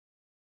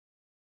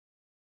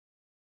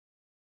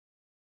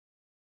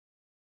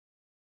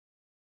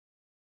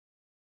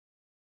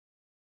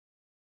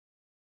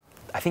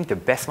I think the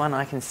best one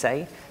I can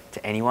say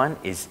to anyone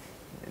is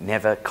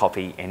never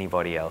copy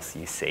anybody else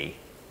you see.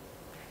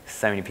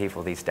 So many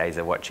people these days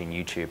are watching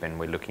YouTube and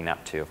we're looking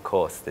up to, of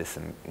course, there's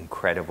some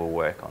incredible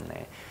work on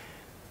there.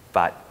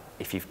 But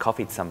if you've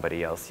copied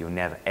somebody else, you'll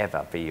never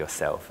ever be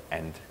yourself.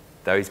 And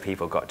those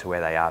people got to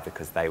where they are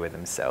because they were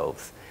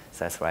themselves.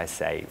 So that's why I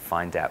say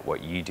find out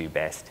what you do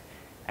best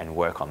and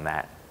work on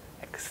that,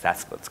 because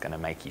that's what's going to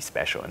make you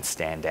special and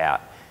stand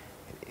out.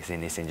 Is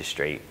in this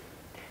industry,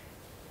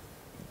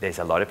 there's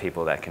a lot of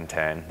people that can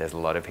turn, there's a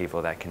lot of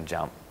people that can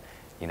jump.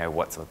 You know,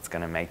 what's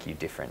going to make you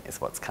different is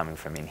what's coming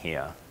from in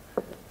here.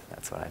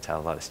 That's what I tell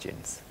a lot of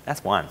students.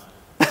 That's one.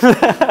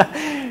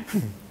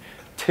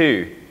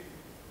 2,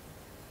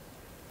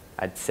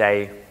 I'd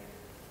say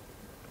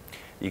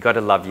you got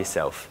to love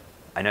yourself.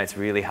 I know it's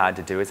really hard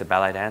to do as a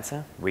ballet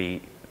dancer.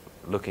 We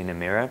look in the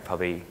mirror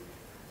probably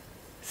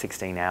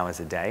 16 hours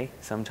a day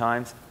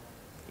sometimes,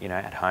 you know,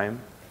 at home,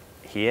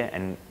 here,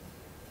 and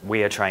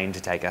we are trained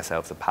to take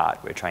ourselves apart.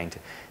 We're trained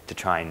to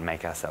try and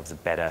make ourselves a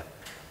better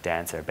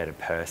dancer, a better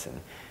person.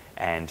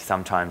 And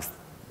sometimes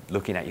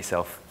looking at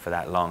yourself for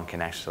that long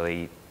can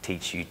actually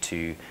teach you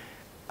to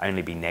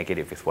only be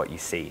negative with what you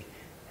see.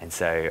 And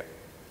so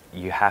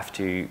you have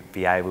to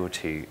be able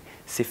to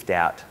sift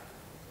out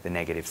the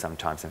negative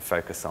sometimes and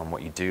focus on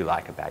what you do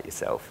like about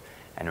yourself.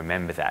 And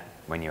remember that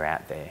when you're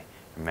out there.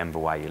 Remember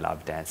why you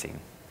love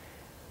dancing.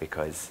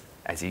 Because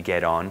as you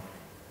get on,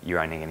 you're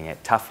only going to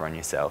get tougher on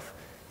yourself.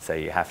 So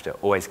you have to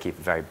always keep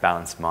a very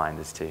balanced mind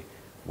as to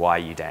why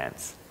you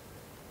dance.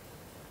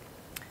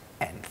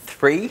 And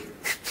 3,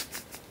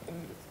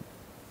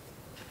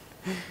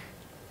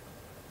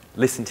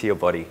 listen to your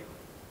body.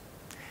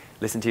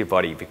 Listen to your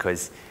body,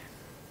 because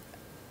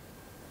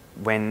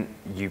when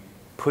you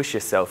push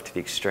yourself to the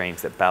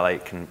extremes that ballet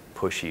can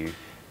push you,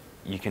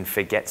 you can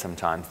forget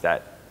sometimes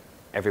that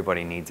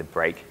everybody needs a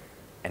break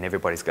and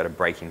everybody's got a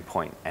breaking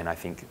point. And I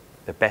think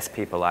the best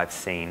people I've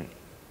seen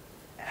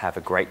have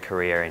a great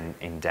career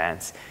in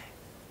dance.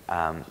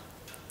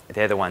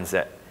 They're the ones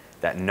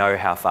that know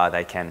how far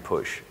they can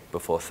push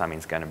before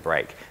something's going to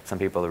break. Some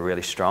people are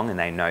really strong and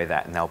they know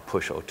that and they'll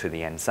push all to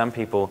the end. Some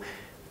people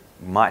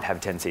might have a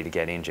tendency to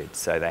get injured,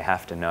 so they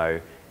have to know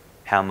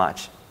how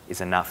much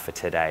is enough for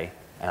today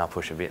and I'll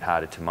push a bit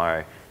harder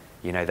tomorrow.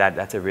 You know,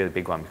 that's a really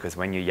big one, because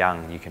when you're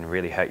young you can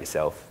really hurt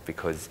yourself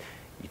because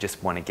you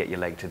just want to get your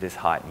leg to this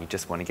height and you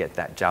just want to get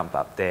that jump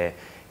up there,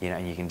 you know,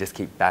 and you can just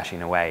keep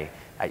bashing away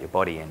at your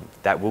body, and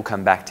that will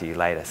come back to you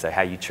later. So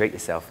how you treat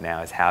yourself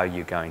now is how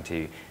you're going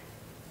to,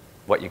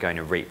 what you're going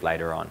to reap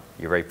later on.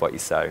 You reap what you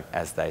sow,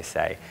 as they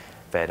say.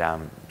 But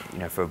you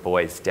know, for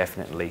boys,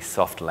 definitely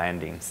soft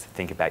landings.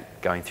 Think about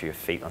going through your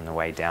feet on the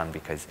way down,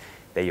 because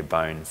they're your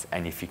bones,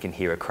 and if you can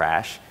hear a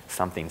crash,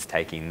 something's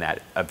taking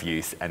that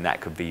abuse, and that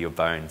could be your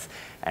bones,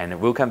 and it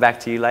will come back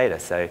to you later.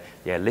 So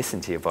yeah,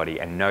 listen to your body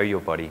and know your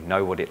body,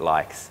 know what it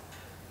likes,